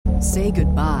Say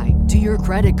goodbye to your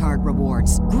credit card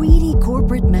rewards. Greedy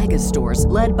corporate mega stores,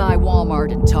 led by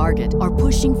Walmart and Target, are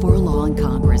pushing for a law in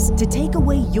Congress to take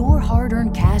away your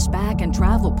hard-earned cash back and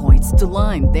travel points to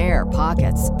line their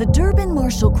pockets. The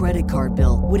Durbin-Marshall credit card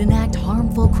bill would enact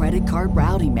harmful credit card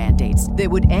routing mandates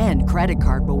that would end credit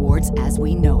card rewards as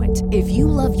we know it. If you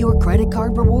love your credit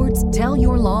card rewards, tell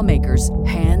your lawmakers,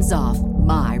 hands off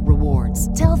my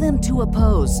rewards. Tell them to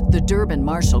oppose the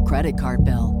Durbin-Marshall credit card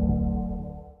bill.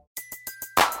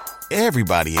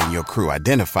 Everybody in your crew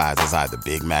identifies as either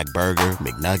Big Mac Burger,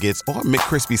 McNuggets, or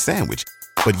McCrispy Sandwich.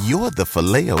 But you're the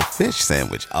Filet-O-Fish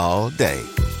Sandwich all day.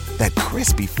 That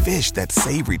crispy fish, that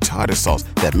savory tartar sauce,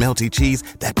 that melty cheese,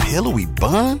 that pillowy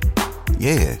bun.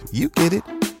 Yeah, you get it.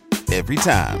 Every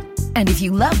time. And if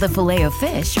you love the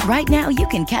Filet-O-Fish, right now you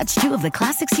can catch two of the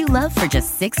classics you love for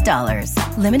just $6.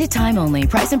 Limited time only.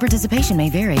 Price and participation may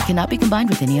vary. Cannot be combined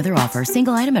with any other offer.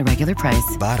 Single item at regular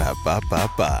price.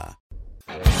 Ba-da-ba-ba-ba.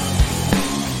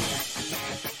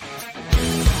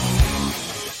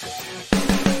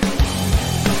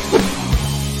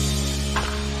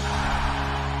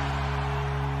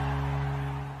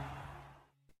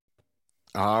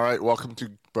 All right, welcome to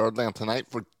Birdland tonight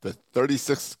for the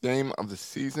 36th game of the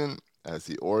season as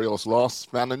the Orioles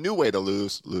found a new way to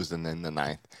losing in the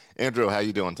ninth. Andrew, how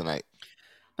you doing tonight?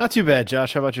 Not too bad,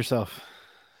 Josh. How about yourself?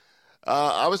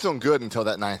 I was doing good until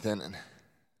that ninth inning.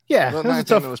 Yeah, the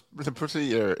ninth inning was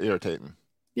pretty irritating.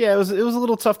 Yeah, it was a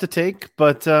little tough to take,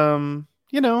 but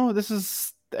this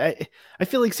is. I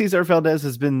feel like Cesar Valdez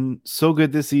has been so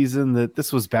good this season that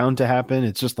this was bound to happen.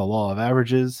 It's just the law of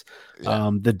averages.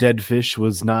 Yeah. The dead fish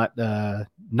was not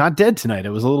dead tonight. It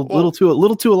was a little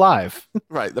too alive.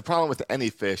 Right. The problem with any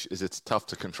fish is it's tough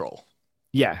to control.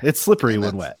 Yeah, it's slippery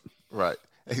when wet. Right.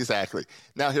 Exactly.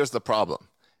 Now here's the problem.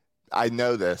 I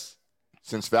know this.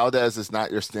 Since Valdez is not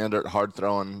your standard hard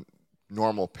throwing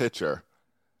normal pitcher,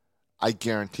 I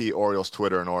guarantee Orioles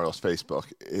Twitter and Orioles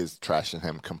Facebook is trashing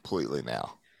him completely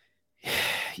now.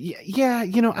 Yeah,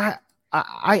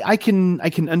 I can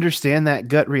understand that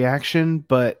gut reaction,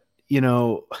 but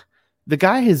the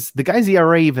guy's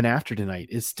ERA even after tonight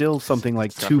is still something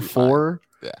like 2.4.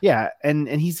 Yeah, and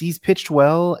he's pitched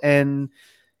well, and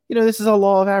this is a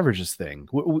law of averages thing.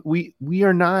 We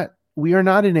are not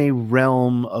in a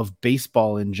realm of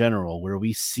baseball in general where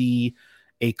we see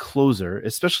a closer,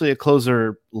 especially a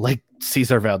closer like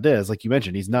Cesar Valdez, like you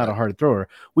mentioned, he's not a hard thrower.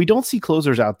 We don't see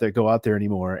closers go out there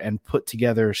anymore and put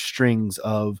together strings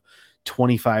of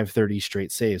 25, 30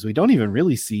 straight saves. We don't even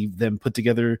really see them put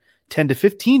together 10 to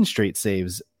 15 straight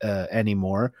saves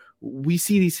anymore. We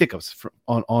see these hiccups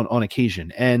on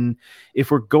occasion. And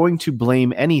if we're going to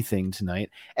blame anything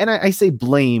tonight, and I say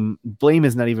blame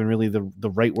is not even really the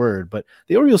right word, but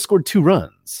the Orioles scored 2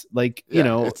 runs.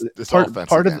 It's part of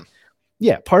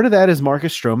part of that is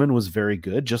Marcus Stroman was very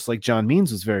good, just like John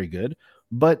Means was very good.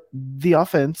 But the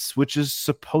offense, which is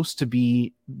supposed to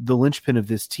be the linchpin of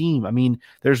this team, I mean,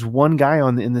 there's one guy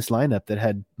in this lineup that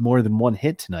had more than one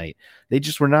hit tonight. They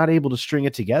just were not able to string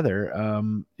it together.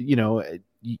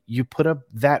 You put up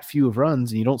that few of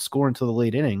runs and you don't score until the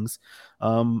late innings.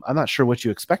 I'm not sure what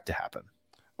you expect to happen.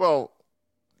 Well,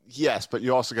 yes, but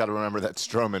you also got to remember that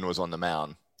Stroman was on the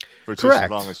mound for just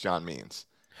as long as John Means.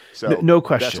 So no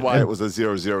question. That's why it was a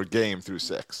 0-0 game through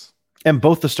 6. And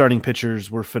both the starting pitchers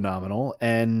were phenomenal.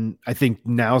 And I think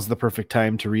now's the perfect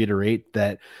time to reiterate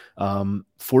that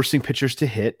forcing pitchers to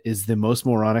hit is the most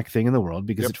moronic thing in the world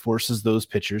because it forces those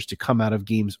pitchers to come out of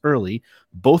games early.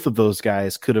 Both of those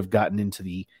guys could have gotten into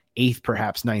the 8th,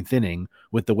 perhaps 9th inning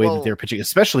with the way that they're pitching,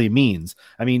 especially Means.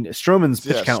 I mean, Stroman's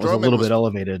pitch count was a little bit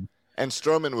elevated. And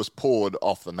Stroman was pulled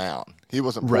off the mound. He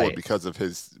wasn't pulled because of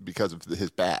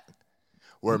his bat.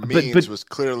 Where Means was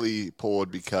clearly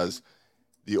pulled because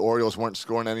the Orioles weren't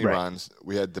scoring any runs.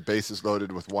 We had the bases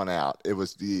loaded with 1 out. It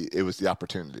was the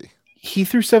opportunity. He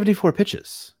threw 74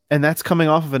 pitches, and that's coming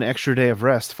off of an extra day of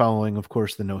rest following, of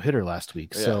course, the no-hitter last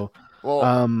week. Yeah. So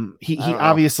he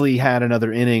obviously had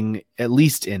another inning at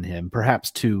least in him, perhaps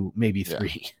 2, maybe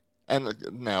 3. And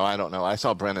no, I don't know. I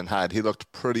saw Brendan Hyde. He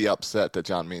looked pretty upset that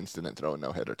John Means didn't throw a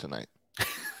no-hitter tonight.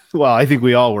 Well, I think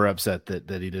we all were upset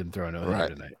that he didn't throw a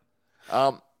no-hitter tonight.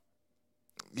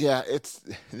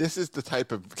 This is the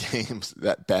type of games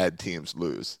that bad teams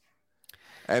lose.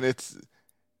 And it's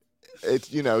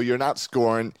you're not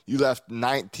scoring. You left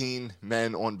 19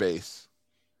 men on base.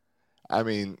 I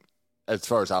mean, as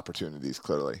far as opportunities,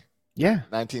 clearly. Yeah.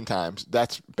 19 times.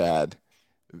 That's bad.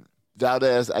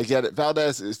 Valdez, I get it.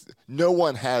 No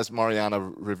one has Mariano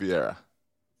Rivera.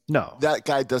 No. That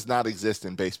guy does not exist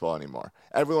in baseball anymore.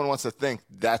 Everyone wants to think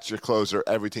that's your closer.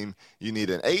 Every team, you need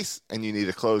an ace and you need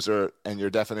a closer, and your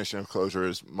definition of closer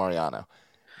is Mariano.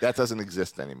 That doesn't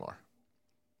exist anymore.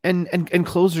 And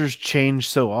closers change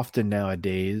so often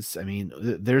nowadays. I mean,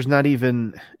 there's not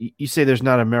even, you say there's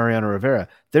not a Mariano Rivera.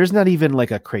 There's not even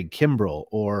like a Craig Kimbrell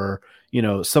or,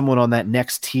 someone on that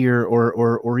next tier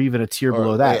or even a tier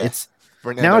below that. Yeah. It's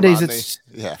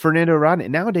Fernando Rodney.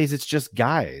 Nowadays it's just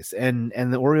guys, and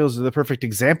the Orioles are the perfect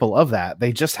example of that.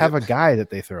 They just have a guy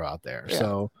that they throw out there. Yeah.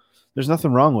 So there's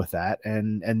nothing wrong with that.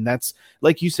 And that's,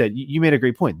 like you said, you made a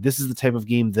great point. This is the type of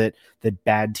game that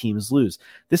bad teams lose.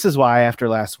 This is why after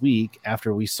last week,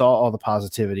 after we saw all the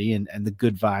positivity and the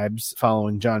good vibes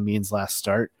following John Means' last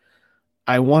start,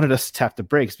 I wanted us to tap the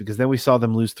brakes, because then we saw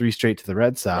them lose 3 straight to the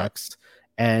Red Sox,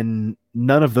 and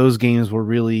none of those games were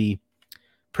really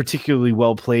particularly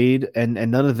well played. And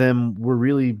none of them were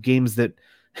really games that,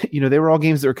 they were all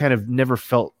games that were kind of never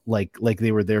felt like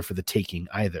they were there for the taking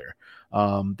either.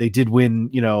 They did win,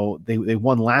 they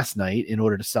won last night in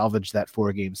order to salvage that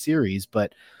 4-game series.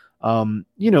 But, when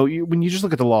you just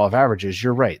look at the law of averages,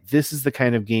 you're right. This is the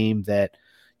kind of game that,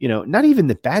 not even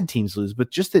that bad teams lose,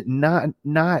 but just that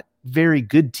not very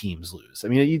good teams lose. I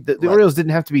mean, the Orioles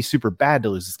didn't have to be super bad to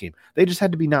lose this game. They just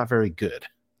had to be not very good.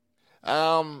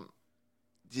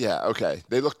 Yeah. Okay.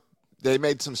 They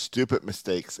made some stupid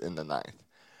mistakes in the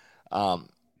 9th.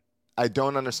 I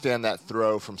don't understand that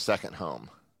throw from second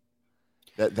home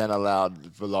that then allowed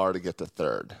Villar to get to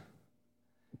third.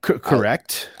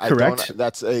 Correct. Correct.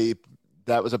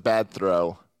 That was a bad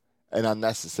throw, an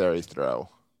unnecessary throw.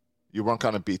 You weren't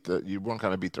going to beat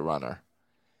the runner.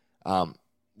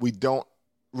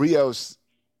 Rios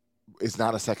is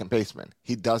not a second baseman.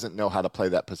 He doesn't know how to play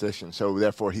that position, so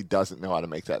therefore he doesn't know how to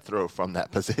make that throw from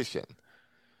that position.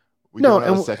 We don't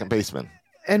have a second baseman.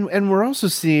 And we're also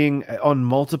seeing on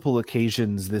multiple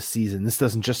occasions this season, this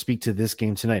doesn't just speak to this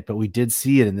game tonight, but we did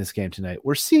see it in this game tonight.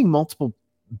 We're seeing multiple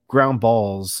ground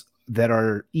balls that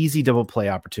are easy double play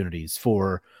opportunities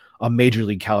for a major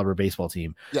league caliber baseball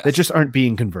team that just aren't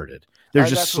being converted. They're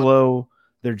just slow.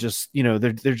 They're just,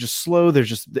 they're just slow. They're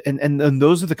just, and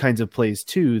those are the kinds of plays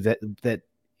too, that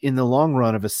in the long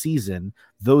run of a season,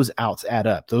 those outs add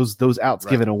up. Those outs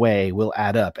given away will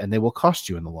add up, and they will cost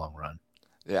you in the long run.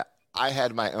 Yeah. I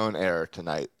had my own error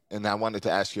tonight, and I wanted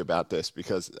to ask you about this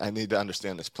because I need to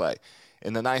understand this play.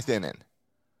 In the 9th inning,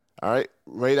 all right,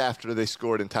 right after they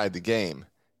scored and tied the game,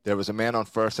 there was a man on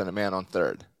first and a man on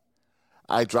third.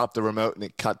 I dropped the remote, and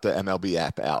it cut the MLB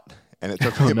app out. And it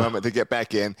took me a moment to get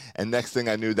back in, and next thing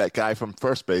I knew, that guy from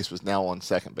first base was now on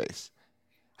second base.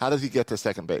 How did he get to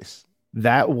second base?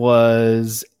 That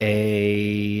was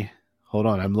hold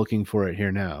on, I'm looking for it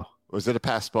here now. Was it a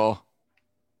pass ball?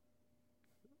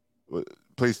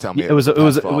 Please tell me. It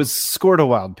was scored a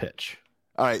wild pitch.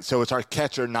 All right, so it's our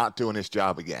catcher not doing his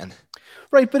job again.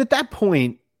 Right, but at that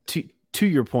point, to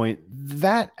your point,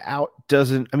 that out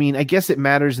doesn't. I mean, I guess it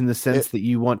matters in the sense that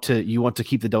you want to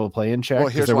keep the double play in check.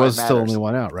 Well, there was still only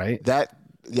one out, right?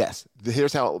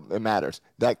 Here's how it matters.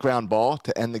 That ground ball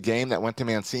to end the game that went to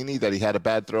Mancini that he had a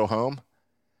bad throw home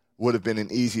would have been an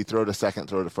easy throw to second,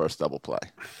 throw to first, double play.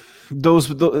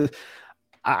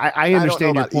 I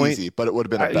understand your point, easy, but it would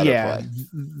have been a better play.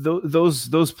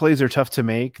 Those plays are tough to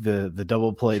make. The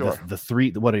double play, the three.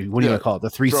 What do you call it? The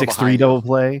 3-6-3 double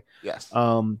play. Yes.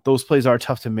 Those plays are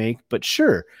tough to make, but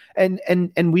sure.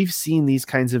 And we've seen these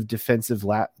kinds of defensive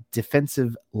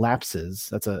lapses.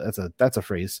 That's a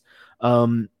phrase.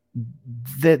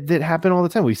 That happen all the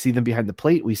time. We see them behind the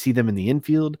plate. We see them in the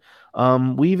infield.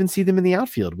 We even see them in the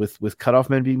outfield with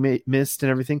cutoff men being missed and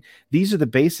everything. These are the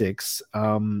basics.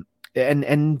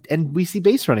 And we see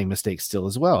base running mistakes still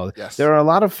as well. Yes. There are a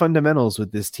lot of fundamentals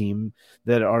with this team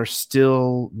that are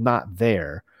still not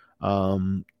there.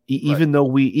 Even though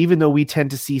we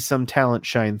tend to see some talent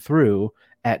shine through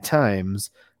at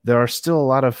times, there are still a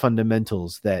lot of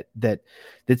fundamentals that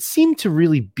seem to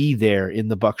really be there in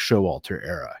the Buck Showalter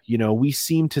era. We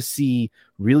seem to see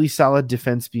really solid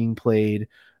defense being played.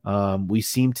 We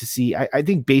seem to see, I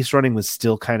think base running was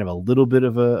still kind of a little bit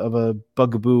of a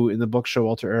bugaboo in the Buck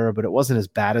Showalter era, but it wasn't as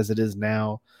bad as it is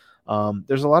now.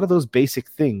 There's a lot of those basic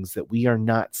things that we are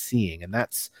not seeing, and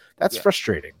that's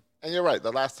frustrating. And you're right.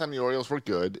 The last time the Orioles were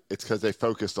good, it's because they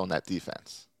focused on that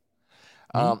defense.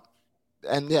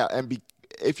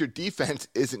 If your defense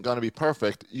isn't going to be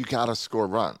perfect, you got to score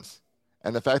runs.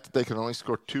 And the fact that they can only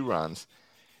score 2 runs,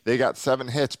 they got 7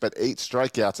 hits, but 8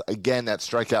 strikeouts. Again, that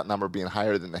strikeout number being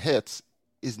higher than the hits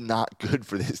is not good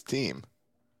for this team.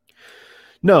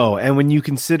 No, and when you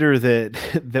consider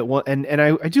that one, and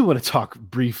I do want to talk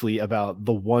briefly about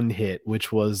the one hit,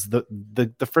 which was the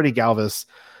Freddie Galvis,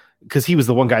 because he was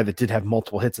the one guy that did have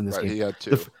multiple hits in this game. He had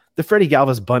 2. The Freddie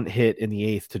Galvis bunt hit in the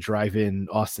 8th to drive in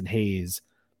Austin Hayes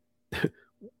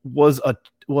was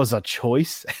was a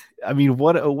choice. I mean,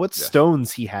 what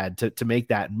stones he had to make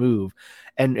that move.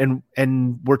 And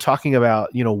we're talking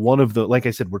about, one of the, like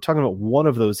I said, we're talking about one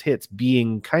of those hits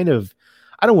being kind of,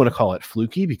 I don't want to call it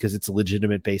fluky because it's a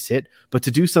legitimate base hit, but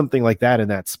to do something like that in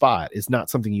that spot is not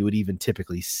something you would even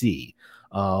typically see.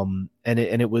 And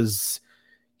it was,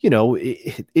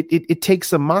 it takes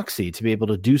some moxie to be able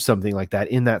to do something like that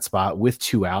in that spot with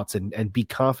 2 outs and be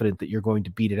confident that you're going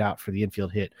to beat it out for the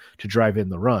infield hit to drive in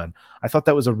the run. I thought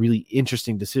that was a really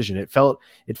interesting decision. It felt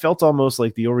almost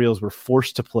like the Orioles were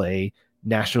forced to play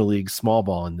National League small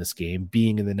ball in this game,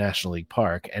 being in the National League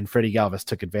park, and Freddie Galvis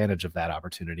took advantage of that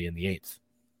opportunity in the 8th.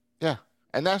 Yeah,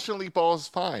 and National League ball is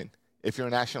fine if you're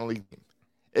a National League team.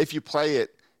 If you play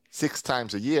it 6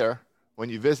 times a year when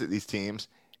you visit these teams,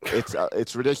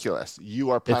 it's ridiculous. You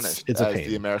are punished as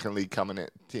the American League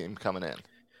team coming in.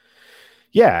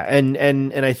 Yeah,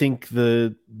 and I think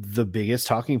the biggest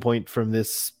talking point from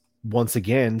this once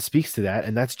again speaks to that,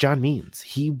 and that's John Means.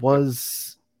 He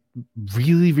was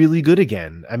really, really good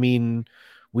again. I mean,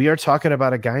 we are talking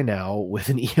about a guy now with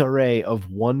an ERA of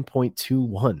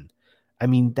 1.21. I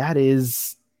mean, that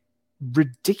is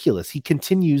ridiculous. He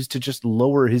continues to just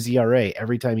lower his ERA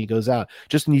every time he goes out.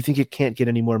 Just when you think it can't get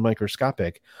any more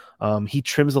microscopic, he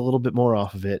trims a little bit more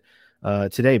off of it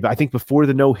today. But I think before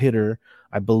the no-hitter,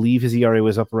 I believe his ERA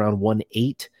was up around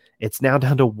 1.8. It's now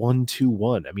down to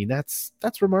 1.21. I mean, that's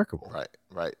remarkable.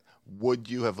 Right. Would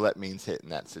you have let Means hit in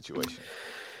that situation?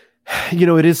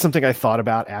 It is something I thought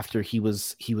about after he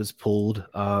was pulled.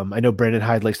 I know Brandon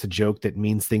Hyde likes to joke that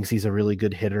Means thinks he's a really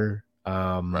good hitter.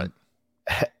 Right.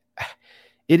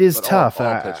 It is tough.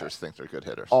 All pitchers think they're good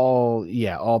hitters.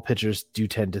 All pitchers do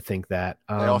tend to think that.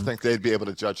 They all think they'd be able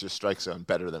to judge the strike zone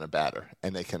better than a batter,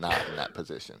 and they cannot in that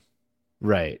position.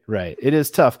 Right. It is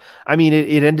tough. I mean,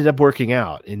 it ended up working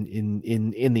out in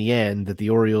the end that the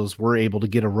Orioles were able to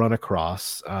get a run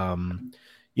across.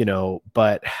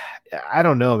 But I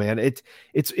don't know, man. It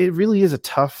really is a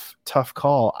tough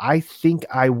call. I think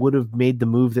I would have made the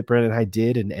move that Brandon Hyde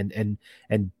did and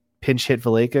pinch hit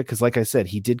Valaika, because like I said,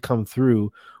 he did come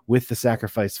through with the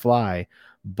sacrifice fly,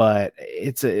 but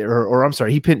he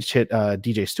pinch hit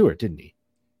DJ Stewart, didn't he?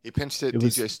 He pinched hit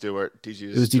DJ Stewart.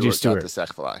 It was DJ Stewart got the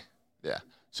sac fly. Yeah.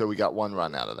 So we got 1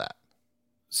 run out of that.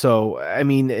 So I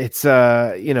mean, it's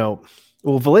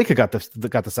Valaika got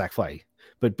the sac fly,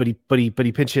 but he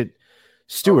pinch hit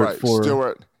Stewart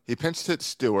Stewart. He pinched hit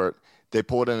Stewart. They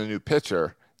pulled in a new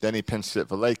pitcher. Then he pinched hit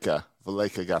Valaika.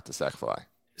 Valaika got the sac fly.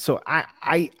 So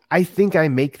I think I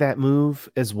make that move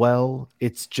as well.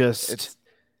 It's just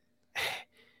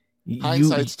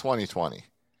hindsight's 20/20.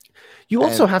 You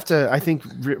also have to, I think,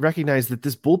 recognize that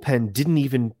this bullpen didn't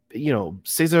even,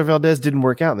 Cesar Valdez didn't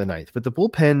work out in the 9th, but the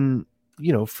bullpen,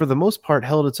 for the most part,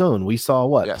 held its own. We saw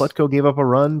Plutko gave up a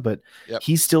run, but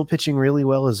he's still pitching really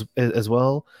well as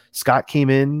well. Scott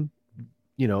came in,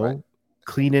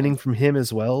 clean inning from him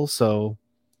as well. So,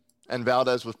 and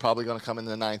Valdez was probably going to come in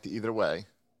the 9th either way.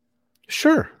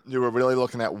 Sure. You were really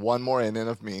looking at one more inning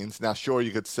of Means. Now, sure,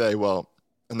 you could say, well,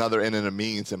 another inning of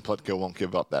Means and Plutko won't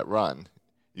give up that run.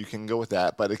 You can go with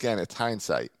that. But again, it's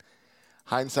hindsight.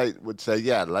 Hindsight would say,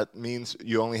 let Means,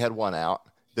 you only had 1 out.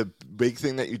 The big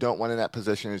thing that you don't want in that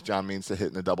position is John Means to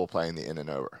hit in a double play in the inning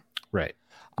over. Right.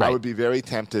 I would be very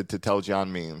tempted to tell John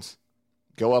Means,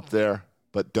 go up there,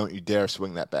 but don't you dare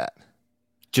swing that bat.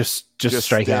 Just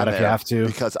strike out if you have to.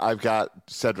 Because I've got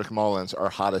Cedric Mullins, our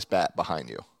hottest bat, behind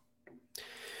you.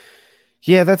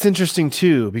 Yeah, that's interesting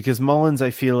too, because Mullins, I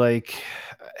feel like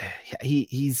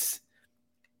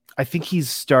I think he's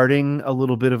starting a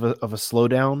little bit of a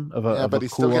slowdown but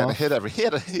he's still getting a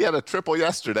hit he had a triple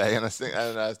yesterday and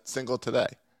a single today.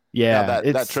 Yeah,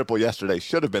 that triple yesterday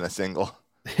should have been a single.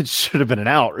 It should have been an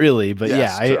out, really. But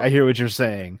yes, I hear what you're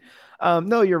saying.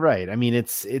 No, you're right. I mean,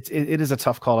 it is a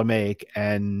tough call to make,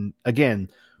 and again,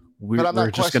 but I'm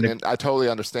not questioning. I totally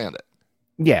understand it.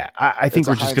 Yeah, I think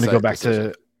we're just going to go back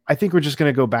to. I think we're just going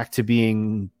to go back to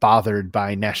being bothered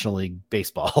by National League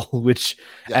baseball, which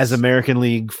as American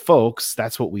League folks,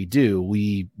 that's what we do.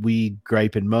 We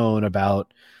gripe and moan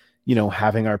about,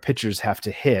 having our pitchers have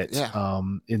to hit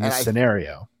in this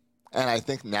scenario. And I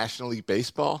think National League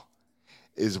baseball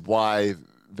is why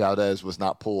Valdez was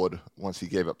not pulled once he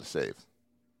gave up the save.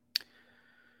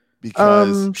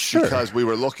 Because we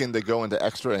were looking to go into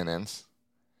extra innings.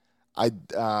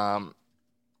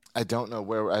 I don't know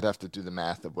where. I'd have to do the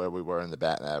math of where we were in the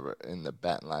batting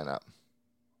lineup.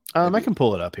 I can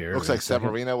pull it up here. Looks like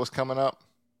Severino was coming up.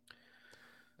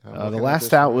 The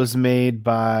last out was made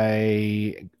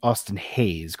by Austin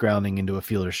Hayes, grounding into a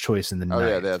fielder's choice in the ninth. Oh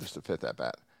yeah, just to fit that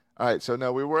bat. All right, so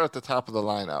no, we were at the top of the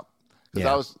lineup.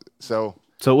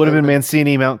 So it would have been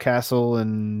Mancini, Mountcastle,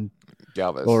 and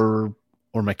Galvez, or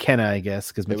McKenna, I guess,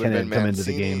 because McKenna had come into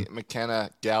the game. McKenna,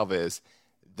 Galvez,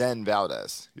 then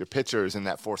Valdez. Your pitcher is in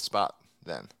that fourth spot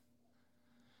then.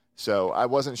 So I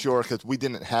wasn't sure because we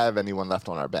didn't have anyone left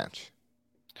on our bench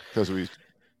because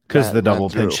of the double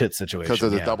pinch hit situation. Because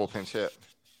of the double pinch hit,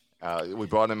 we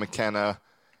brought in McKenna,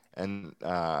 and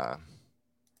I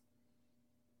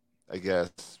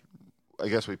guess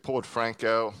we pulled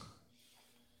Franco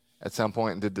at some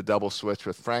point and did the double switch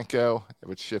with Franco,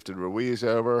 which shifted Ruiz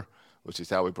over, which is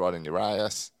how we brought in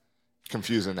Urias.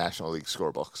 Confusing National League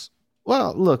scorebooks.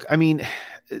 Well, look, I mean,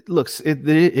 it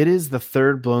is the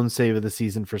third blown save of the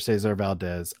season for Cesar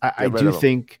Valdez. I do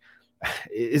think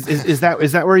is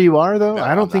that where you are though? No,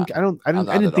 I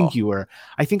didn't think you were.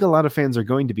 I think a lot of fans are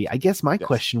going to be. I guess my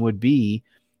question would be,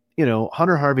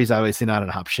 Hunter Harvey's obviously not an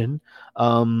option.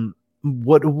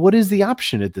 What is the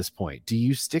option at this point? Do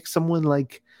you stick someone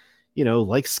like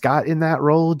Scott in that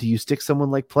role? Do you stick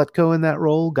someone like Pletka in that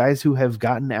role? Guys who have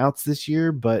gotten outs this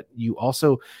year, but you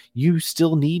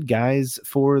still need guys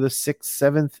for the 6th,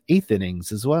 7th, 8th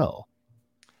innings as well.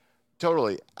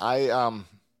 Totally. I'm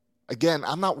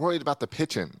not worried about the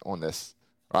pitching on this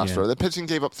roster. Yeah. The pitching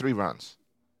gave up 3 runs.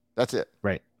 That's it.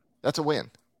 Right. That's a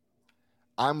win.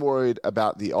 I'm worried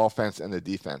about the offense and the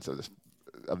defense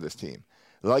of this team.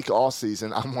 Like all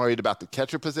season, I'm worried about the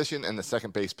catcher position and the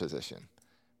second base position,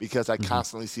 because I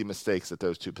constantly see mistakes at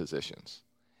those 2 positions.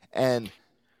 And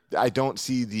I don't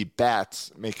see the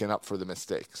bats making up for the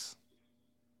mistakes.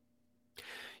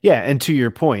 Yeah, and to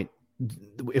your point,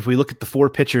 if we look at the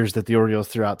 4 pitchers that the Orioles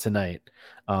threw out tonight,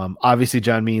 obviously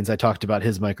John Means, I talked about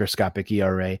his microscopic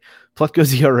ERA.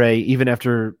 Pletko's ERA, even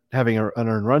after having an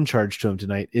earned run charge to him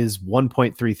tonight, is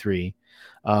 1.33.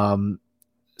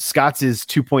 Scott's is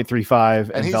 2.35,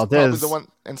 and Valdez.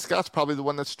 Scott's probably the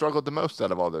one that struggled the most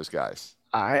out of all those guys.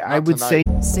 I would say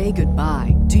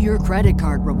goodbye to your credit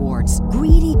card rewards.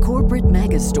 Greedy corporate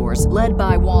mega stores, led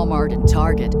by Walmart and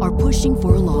Target, are pushing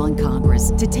for a law in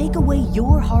Congress to take away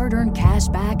your hard-earned cash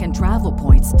back and travel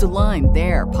points to line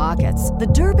their pockets. The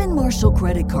Durbin-Marshall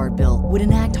credit card bill would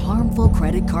enact harmful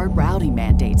credit card routing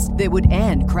mandates that would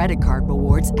end credit card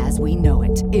rewards as we know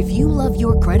it. If you love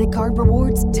your credit card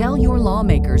rewards, tell your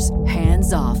lawmakers,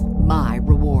 hands off my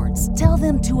rewards. Tell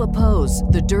them to oppose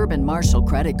the Durbin-Marshall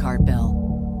credit card bill.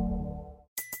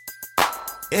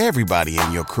 Everybody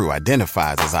in your crew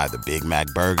identifies as either Big Mac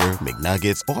Burger,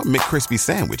 McNuggets, or McCrispy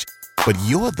Sandwich. But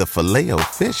you're the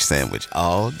Filet-O-Fish Sandwich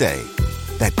all day.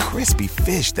 That crispy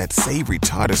fish, that savory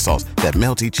tartar sauce, that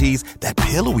melty cheese, that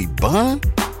pillowy bun.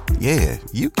 Yeah,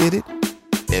 you get it.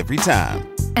 Every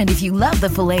time. And if you love the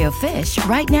Filet-O-Fish,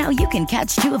 right now you can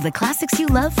catch 2 of the classics you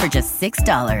love for just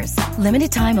 $6.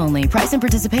 Limited time only. Price and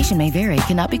participation may vary.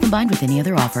 Cannot be combined with any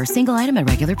other offer. Single item at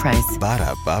regular price.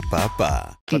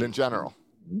 Ba-da-ba-ba-ba. But in general.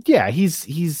 Yeah,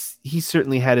 he's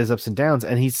certainly had his ups and downs,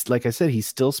 and he's, like I said, he's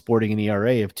still sporting an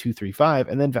ERA of 2.35.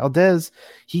 And then Valdez,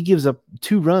 he gives up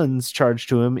 2 runs charged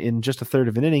to him in just a third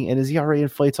of an inning, and his ERA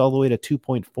inflates all the way to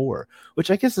 2.4,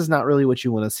 which I guess is not really what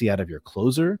you want to see out of your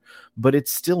closer, but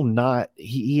it's still not.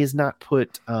 He has not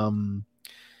put,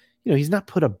 he's not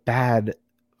put a bad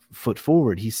foot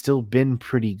forward. He's still been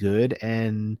pretty good,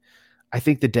 and I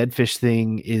think the dead fish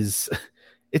thing is,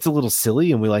 it's a little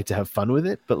silly, and we like to have fun with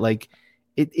it, but like.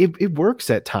 It works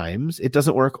at times. It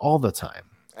doesn't work all the time.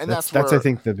 And that's I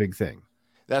think the big thing.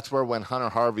 That's where when Hunter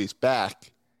Harvey's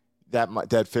back, that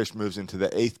dead fish moves into the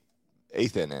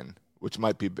eighth inning, which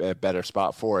might be a better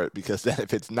spot for it, because then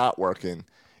if it's not working,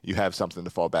 you have something to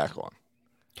fall back on.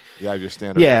 You have your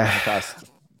standard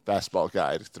fastball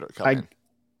guy to come in.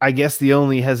 I guess the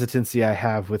only hesitancy I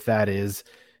have with that is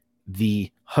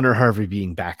the Hunter Harvey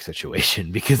being back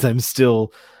situation, because I'm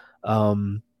still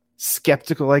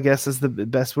skeptical, I guess is the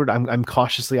best word. I'm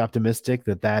cautiously optimistic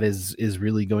that is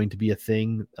really going to be a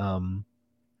thing.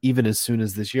 Even as soon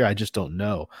as this year, I just don't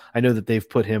know. I know that they've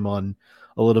put him on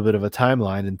a little bit of a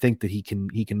timeline and think that he can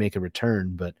make a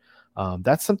return, but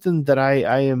that's something that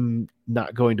I am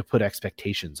not going to put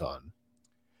expectations on.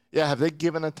 Yeah. Have they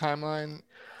given a timeline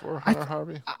for Hunter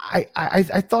Harvey?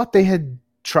 I thought they had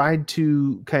tried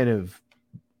to kind of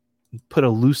put a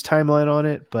loose timeline on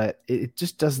it, but it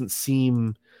just doesn't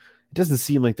seem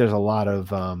like there's a whole lot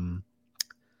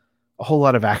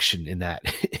of action in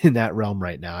that realm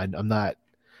right now. I'm not,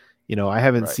 I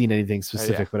haven't seen anything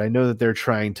specific, but I know that they're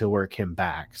trying to work him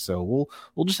back. So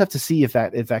we'll just have to see if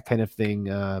that kind of thing,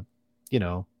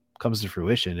 comes to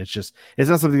fruition. It's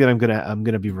not something that I'm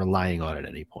gonna be relying on at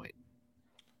any point.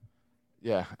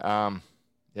 Yeah.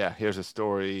 Here's a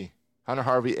story. Hunter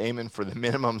Harvey aiming for the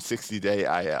minimum 60-day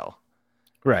IL.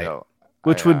 Right. So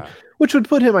which would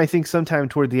put him, I think, sometime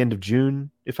toward the end of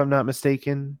June, if I'm not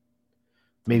mistaken,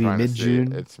 maybe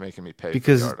mid-June. It's making me pay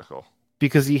for the article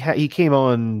because he came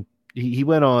on, he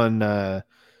went on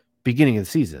beginning of the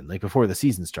season, like before the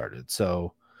season started.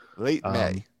 So late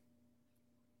May.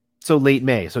 So late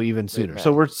May, so even sooner.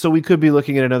 So we could be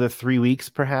looking at another 3 weeks,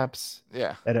 perhaps.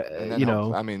 Yeah,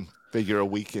 I mean, figure a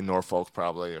week in Norfolk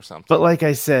probably or something. But like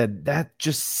I said, that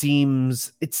just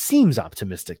seems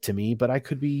optimistic to me. But I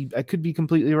could be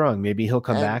completely wrong. Maybe he'll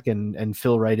come back and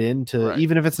fill right into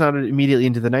even if it's not immediately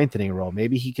into the 9th inning role.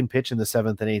 Maybe he can pitch in the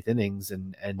 7th and 8th innings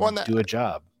and do a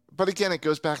job. But again, it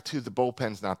goes back to the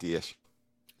bullpen's not the issue.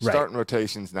 Right. Starting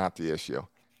rotation's not the issue.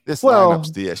 This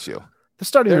lineup's the issue. The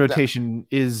starting rotation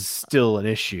is still an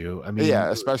issue. I mean,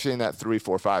 yeah, especially in that 3,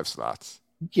 4, 5 slots.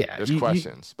 Yeah, there's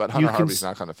questions, but Hunter Harvey's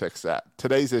not going to fix that.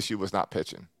 Today's issue was not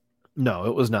pitching. No,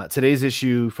 it was not. Today's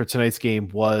issue for tonight's game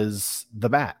was the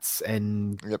bats,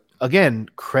 and again,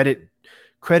 credit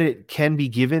can be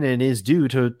given and is due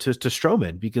to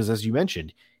Stroman because, as you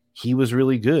mentioned, he was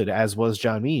really good, as was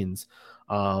John Means.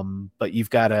 But you've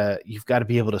got to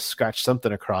be able to scratch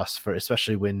something across for,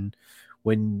 especially when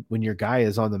your guy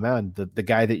is on the mound, the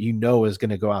guy that you know is going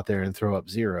to go out there and throw up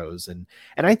zeros. And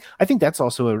I think that's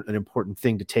also an important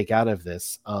thing to take out of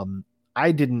this.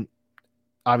 I didn't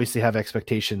obviously have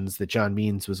expectations that John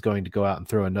Means was going to go out and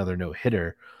throw another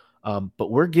no-hitter.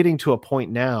 But we're getting to a point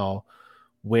now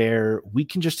where we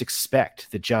can just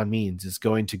expect that John Means is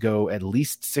going to go at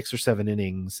least 6 or 7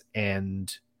 innings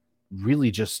and really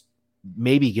just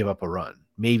maybe give up a run.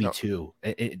 Maybe 2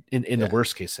 in the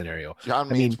worst case scenario. John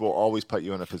Means will always put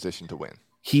you in a position to win.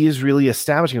 He is really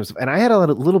establishing himself. And I had a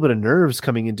little bit of nerves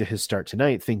coming into his start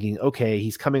tonight thinking, okay,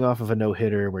 he's coming off of a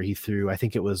no-hitter where he threw, I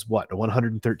think it was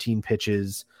 113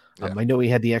 pitches. I know he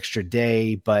had the extra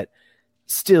day, but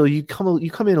still you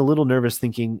come in a little nervous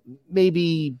thinking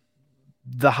maybe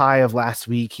the high of last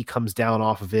week, he comes down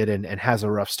off of it and has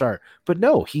a rough start. But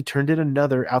no, he turned in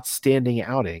another outstanding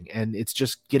outing. And it's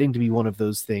just getting to be one of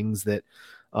those things that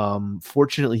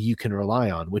fortunately you can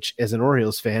rely on, which as an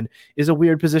Orioles fan is a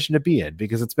weird position to be in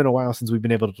because it's been a while since we've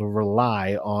been able to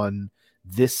rely on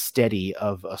this steady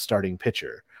of a starting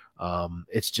pitcher.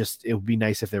 It would be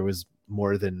nice if there was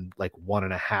more than like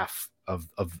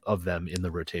 1.5 of them in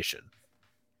the rotation.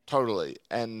 Totally.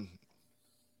 And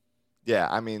yeah,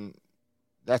 I mean,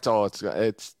 that's all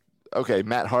it's okay.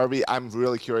 Matt Harvey, I'm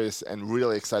really curious and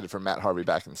really excited for Matt Harvey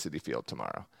back in Citi Field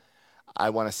tomorrow. I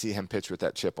want to see him pitch with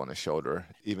that chip on his shoulder,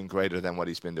 even greater than what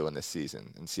he's been doing this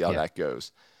season, and see how that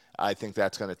goes. I think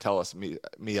that's going to tell us me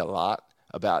a lot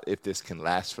about if this can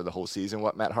last for the whole season,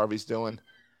 what Matt Harvey's doing,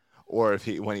 or if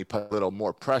when he put a little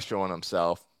more pressure on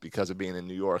himself because of being in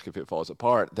New York, if it falls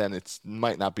apart, then it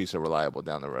might not be so reliable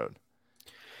down the road.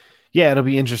 Yeah, it'll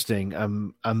be interesting.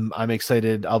 I'm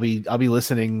excited. I'll be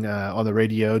listening on the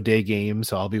radio day game,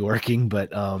 so I'll be working. But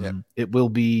it will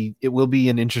be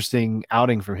an interesting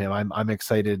outing for him. I'm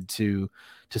excited to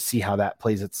see how that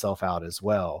plays itself out as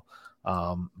well.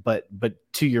 But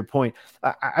to your point,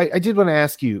 I did want to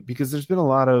ask you because there's been a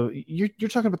lot of you're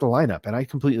talking about the lineup, and I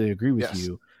completely agree with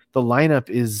you. The lineup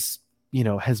is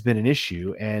has been an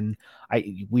issue, and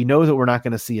we know that we're not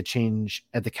going to see a change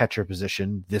at the catcher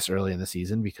position this early in the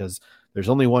season because there's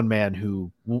only one man who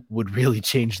would really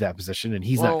change that position, and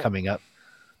he's not coming up.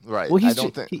 Right. Well, he's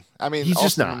Austin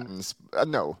just not. Wins,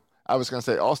 no, I was going to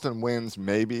say Austin Wynns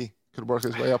maybe could work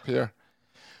his way up here,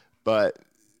 but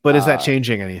is that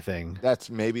changing anything? That's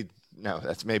maybe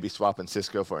swapping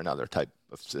Cisco for another type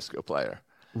of Cisco player.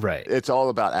 Right. It's all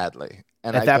about Adley.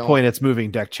 And at that point, it's moving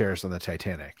deck chairs on the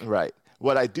Titanic. Right.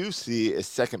 What I do see is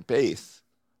second base,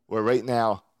 where right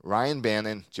now Ryan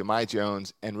Bannon, Jahmai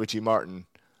Jones, and Richie Martin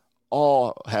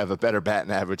all have a better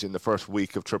batting average in the first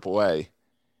week of AAA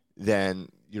than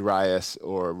Urias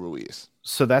or Ruiz.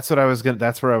 So that's where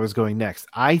I was going next.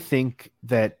 I think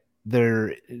that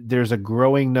there's a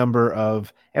growing number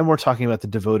of, and we're talking about the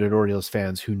devoted Orioles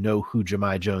fans who know who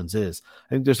Jahmai Jones is. I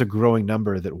think there's a growing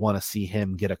number that want to see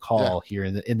him get a call here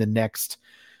in the next,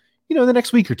 the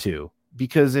next week or two,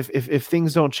 because if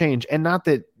things don't change, and not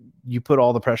that you put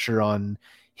all the pressure on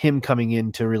him coming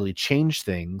in to really change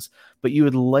things, but you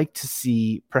would like to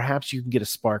see, perhaps you can get a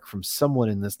spark from someone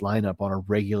in this lineup on a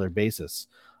regular basis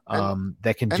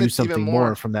that can do something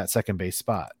more from that second base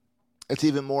spot. It's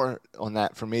even more on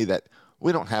that for me that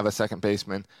we don't have a second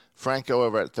baseman. Franco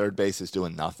over at third base is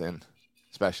doing nothing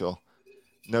special.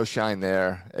 No shine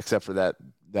there except for that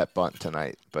bunt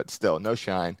tonight, but still no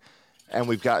shine. And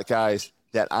we've got guys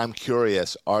that I'm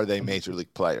curious, are they major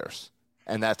league players?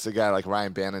 And that's a guy like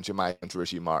Ryan Bannon, Jahmai, and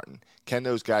Richie Martin. Can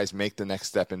those guys make the next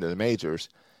step into the majors?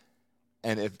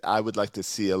 And if I would like to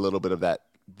see a little bit of that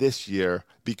this year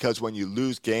because when you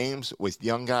lose games with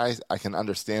young guys, I can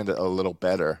understand it a little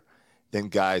better than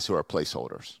guys who are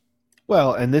placeholders.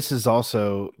 Well, and this is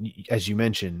also, as you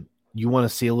mentioned, you want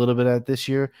to see a little bit of that this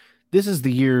year. This is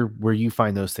the year where you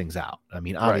find those things out. I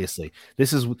mean, obviously,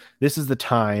 this is the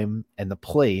time and the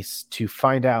place to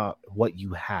find out what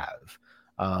you have.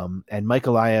 And Mike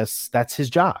Elias, that's his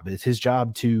job. It's his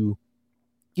job to,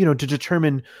 to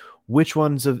determine which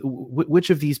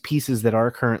of these pieces that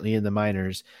are currently in the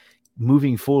minors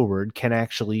moving forward can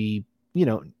actually,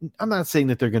 I'm not saying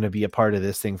that they're going to be a part of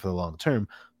this thing for the long term,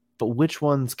 but which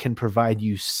ones can provide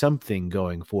you something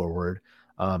going forward.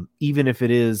 Even if it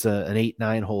is an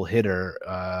 8-9 hole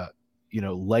hitter,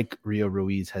 like Rio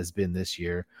Ruiz has been this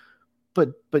year, but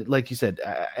like you said,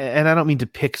 and I don't mean to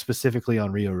pick specifically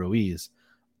on Rio Ruiz,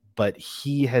 but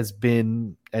he has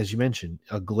been, as you mentioned,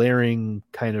 a glaring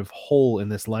kind of hole in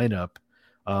this lineup.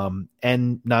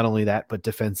 And not only that, but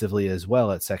defensively as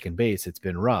well at second base, it's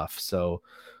been rough. So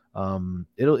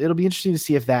it'll be interesting to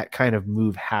see if that kind of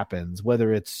move happens,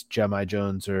 whether it's Jahmai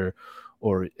Jones or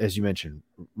as you mentioned,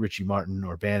 Richie Martin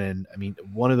or Bannon. I mean,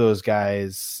 one of those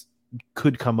guys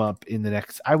could come up in the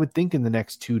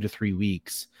next 2 to 3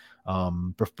 weeks,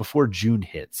 before June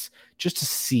hits, just to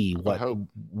see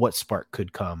what spark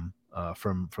could come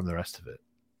from the rest of it.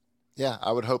 Yeah,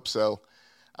 I would hope so.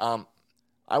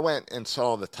 I went and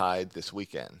saw the Tide this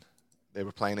weekend. They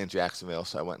were playing in Jacksonville,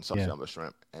 so I went and saw Silver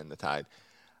Shrimp and the Tide.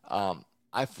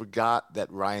 I forgot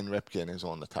that Ryan Ripken is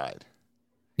on the Tide.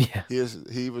 Yeah,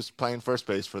 he was playing first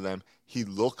base for them. He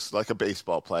looks like a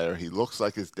baseball player. He looks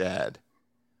like his dad.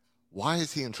 Why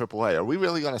is he in AAA? Are we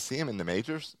really going to see him in the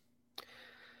majors?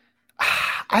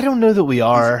 I don't know that we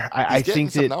are. I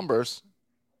think some that numbers.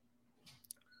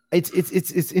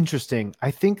 It's interesting.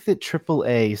 I think that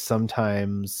AAA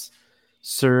sometimes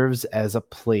serves as a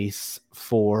place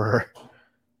for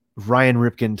Ryan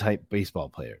Ripken type baseball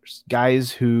players, guys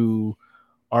who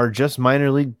are just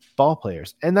minor league ball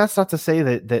players. And that's not to say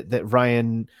that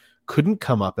Ryan couldn't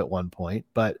come up at one point,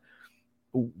 but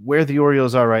where the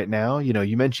Orioles are right now,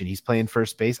 you mentioned he's playing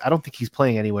first base. I don't think he's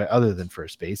playing anywhere other than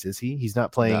first base, is he? He's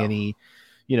not playing any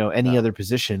other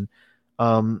position.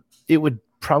 It would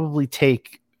probably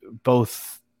take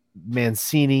both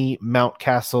Mancini,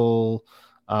 Mountcastle,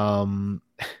 who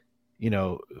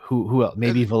else?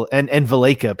 Maybe and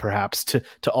Valaika perhaps to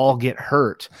all get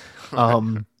hurt.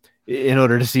 In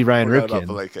order to see Ryan Ripken.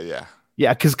 Valaika,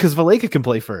 yeah, because Valaika can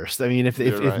play first. I mean, if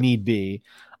need be,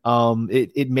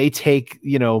 it may take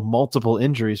multiple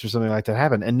injuries for something like that to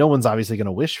happen, and no one's obviously going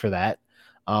to wish for that,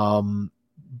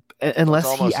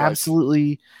 unless he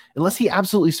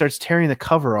absolutely starts tearing the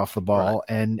cover off the ball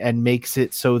and makes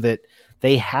it so that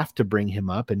they have to bring him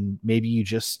up, and maybe you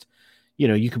just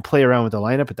you can play around with the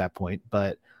lineup at that point,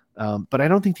 but I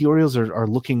don't think the Orioles are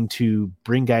looking to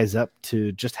bring guys up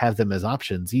to just have them as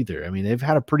options either. I mean, they've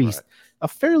had a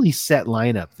fairly set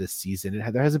lineup this season.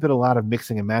 There hasn't been a lot of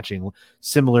mixing and matching,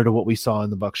 similar to what we saw in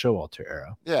the Buck Showalter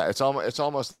era. Yeah, it's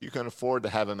almost you can afford to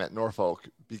have him at Norfolk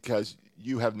because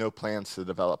you have no plans to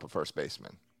develop a first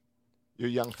baseman. Your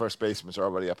young first basemen are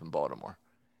already up in Baltimore.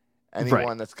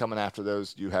 Anyone that's coming after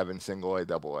those, you have in single A,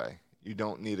 double A. You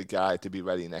don't need a guy to be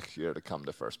ready next year to come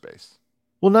to first base.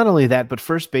 Well, not only that, but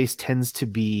first base tends to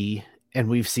be, and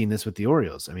we've seen this with the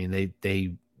Orioles. I mean,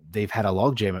 they've had a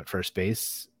logjam at first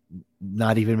base,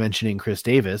 not even mentioning Chris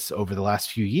Davis over the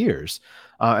last few years.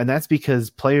 And that's because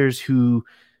players who,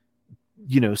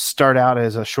 start out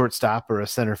as a shortstop or a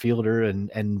center fielder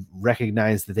and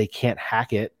recognize that they can't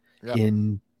hack it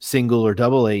in single or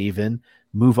double A even,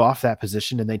 move off that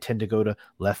position, and they tend to go to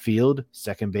left field,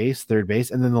 second base, third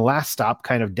base, and then the last stop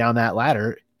kind of down that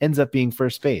ladder ends up being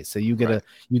first base. So you get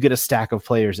a stack of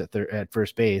players at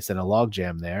first base and a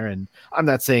logjam there. And I'm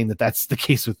not saying that that's the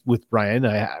case with Ryan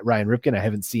Ripken. I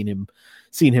haven't seen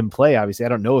him play. Obviously, I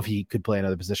don't know if he could play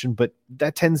another position, but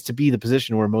that tends to be the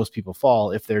position where most people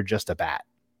fall if they're just a bat.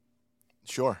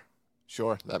 Sure.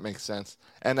 That makes sense.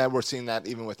 And then we're seeing that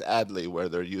even with Adley, where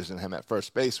they're using him at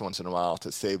first base once in a while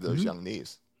to save those young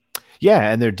knees.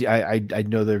 Yeah, and I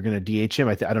know they're going to DH him.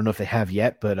 I don't know if they have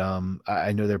yet, but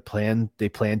I know they plan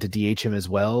to DH him as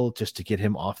well, just to get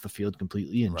him off the field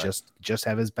completely and just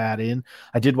have his bat in.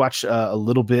 I did watch a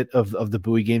little bit of the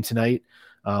Bowie game tonight.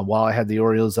 While I had the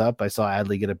Orioles up, I saw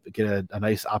Adley get a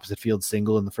nice opposite field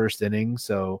single in the first inning,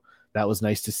 so that was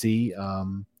nice to see.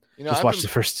 Just watched the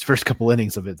first couple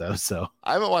innings of it though. So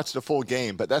I haven't watched the full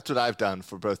game, but that's what I've done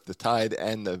for both the Tide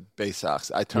and the Bay Sox.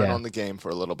 I turn on the game for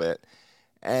a little bit.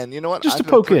 And you know what? Just to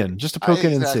poke in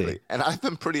and see. And I've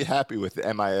been pretty happy with the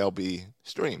MILB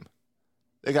stream.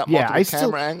 They got multiple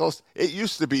camera angles. It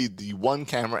used to be the one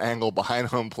camera angle behind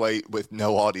home plate with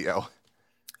no audio.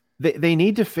 They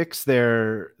need to fix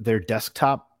their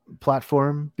desktop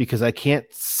platform, because I can't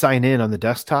sign in on the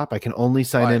desktop. I can only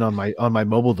sign in on my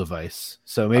mobile device.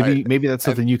 So maybe that's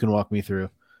something you can walk me through.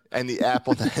 And the app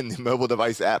and the mobile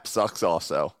device app sucks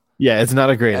also. Yeah, it's not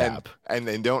a great app. And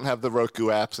they don't have the Roku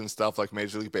apps and stuff like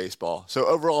Major League Baseball. So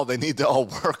overall, they need to all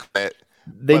work with it.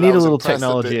 They need a little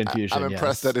technology infusion. I'm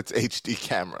impressed that it's HD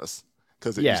cameras,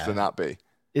 because it used to not be.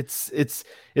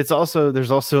 It's also,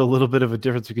 there's also a little bit of a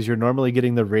difference, because you're normally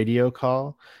getting the radio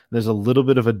call. There's a little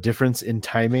bit of a difference in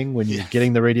timing when you're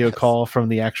getting the radio call from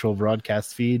the actual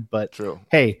broadcast feed. But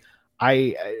hey,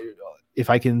 if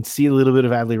I can see a little bit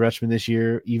of Adley Rutschman this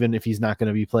year, even if he's not going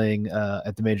to be playing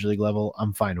at the major league level,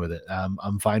 I'm fine with it.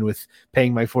 I'm fine with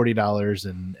paying my $40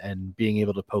 and being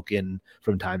able to poke in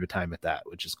from time to time at that,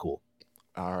 which is cool.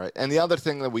 All right. And the other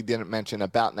thing that we didn't mention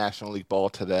about National League Ball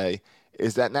today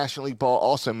is that National League Ball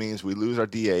also means we lose our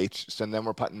DH. So then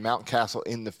we're putting Mountcastle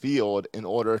in the field in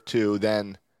order to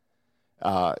then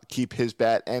keep his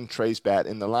bat and Trey's bat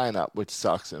in the lineup, which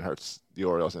sucks and hurts the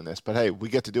Orioles in this. But hey, we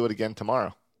get to do it again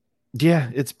tomorrow. Yeah,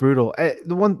 it's brutal.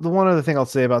 The one other thing I'll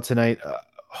say about tonight,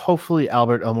 hopefully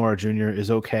Albert Almora Jr. is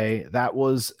okay. That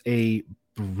was a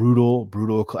brutal.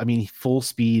 I mean, full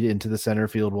speed into the center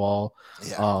field wall.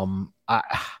 Yeah.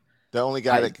 The only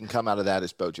guy that can come out of that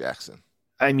is Bo Jackson.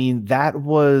 I mean, that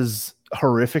was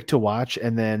horrific to watch.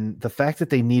 And then the fact that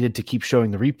they needed to keep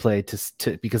showing the replay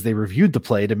to because they reviewed the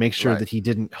play to make sure that he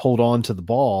didn't hold on to the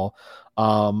ball.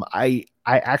 I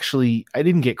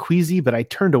didn't get queasy, but I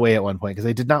turned away at one point because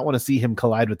I did not want to see him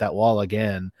collide with that wall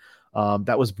again.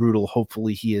 That was brutal.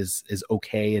 Hopefully he is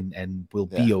okay and will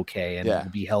be okay and will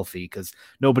be healthy, because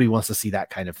nobody wants to see that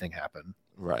kind of thing happen.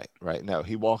 Right. No,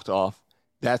 he walked off.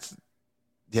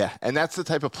 And that's the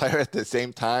type of player at the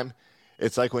same time.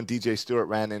 It's like when DJ Stewart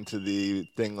ran into the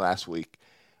thing last week,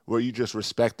 where you just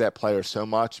respect that player so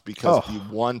much because the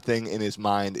one thing in his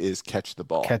mind is catch the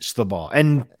ball.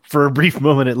 And for a brief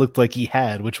moment, it looked like he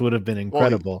had, which would have been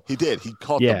incredible. Well, he did. He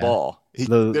caught the ball.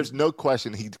 There's no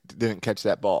question he didn't catch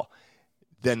that ball.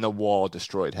 Then the wall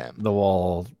destroyed him. The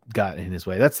wall got in his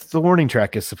way. That's the warning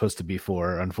track is supposed to be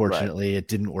for. Unfortunately, it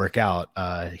didn't work out.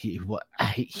 He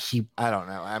I don't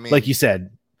know. I mean, like you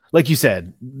said,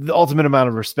 the ultimate amount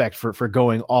of respect for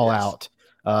going all out,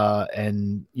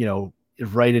 and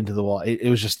right into the wall.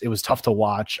 It was tough to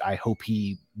watch. I hope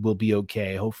he will be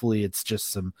okay. Hopefully it's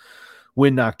just some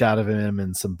wind knocked out of him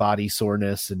and some body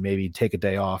soreness, and maybe take a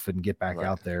day off and get back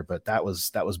out there. But that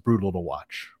was brutal to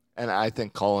watch. And I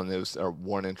think calling those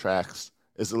warning tracks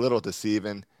is a little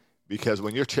deceiving, because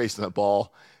when you're chasing the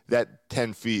ball, that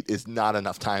 10 feet is not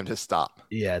enough time to stop.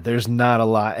 Yeah, there's not a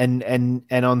lot. And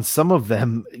on some of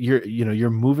them, you're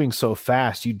moving so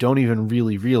fast, you don't even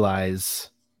really realize,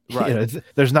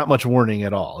 there's not much warning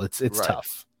at all. It's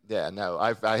tough. Yeah, no,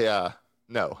 I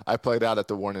played out at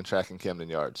the warning track in Camden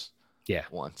Yards. Yeah.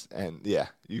 Once. And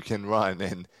you can run,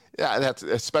 and that's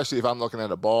especially if I'm looking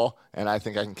at a ball and I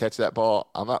think I can catch that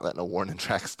ball, I'm not letting a warning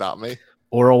track stop me.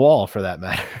 Or a wall for that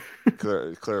matter.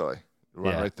 Clearly.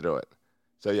 Run right through it.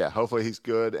 So hopefully he's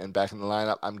good and back in the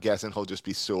lineup. I'm guessing he'll just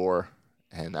be sore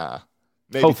and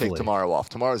maybe take tomorrow off.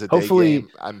 Tomorrow's a day game.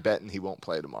 I'm betting he won't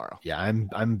play tomorrow. Yeah,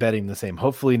 I'm betting the same.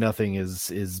 Hopefully nothing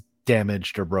is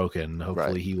damaged or broken.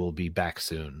 Hopefully he will be back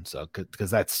soon. So because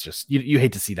that's just you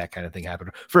hate to see that kind of thing happen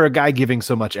for a guy giving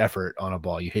so much effort on a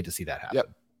ball. You hate to see that happen. Yep,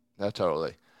 no,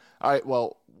 totally. All right,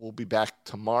 well, we'll be back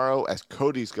tomorrow as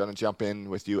Cody's going to jump in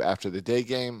with you after the day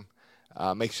game.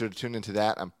 Make sure to tune into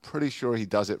that. I'm pretty sure he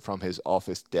does it from his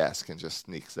office desk and just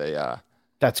sneaks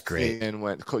that's great. And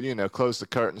close the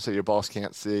curtain so your boss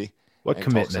can't see. What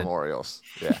commitment? Talk some Orioles.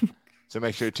 Yeah. So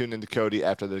make sure you tune into Cody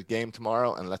after the game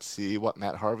tomorrow, and let's see what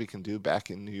Matt Harvey can do back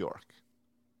in New York.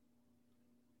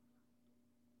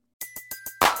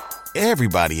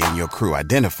 Everybody in your crew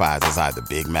identifies as either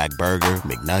Big Mac Burger,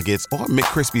 McNuggets, or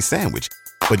McCrispy Sandwich,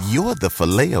 but you're the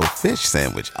Filet-O-Fish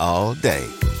Sandwich all day.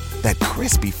 That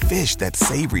crispy fish, that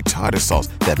savory tartar sauce,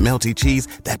 that melty cheese,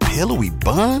 that pillowy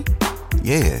bun.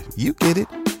 Yeah, you get it.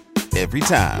 Every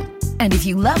time. And if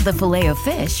you love the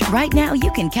Filet-O-Fish, right now you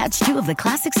can catch two of the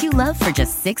classics you love for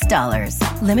just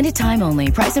 $6. Limited time only.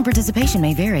 Price and participation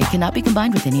may vary. Cannot be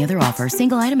combined with any other offer.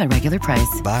 Single item at regular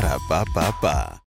price. Ba-da-ba-ba-ba.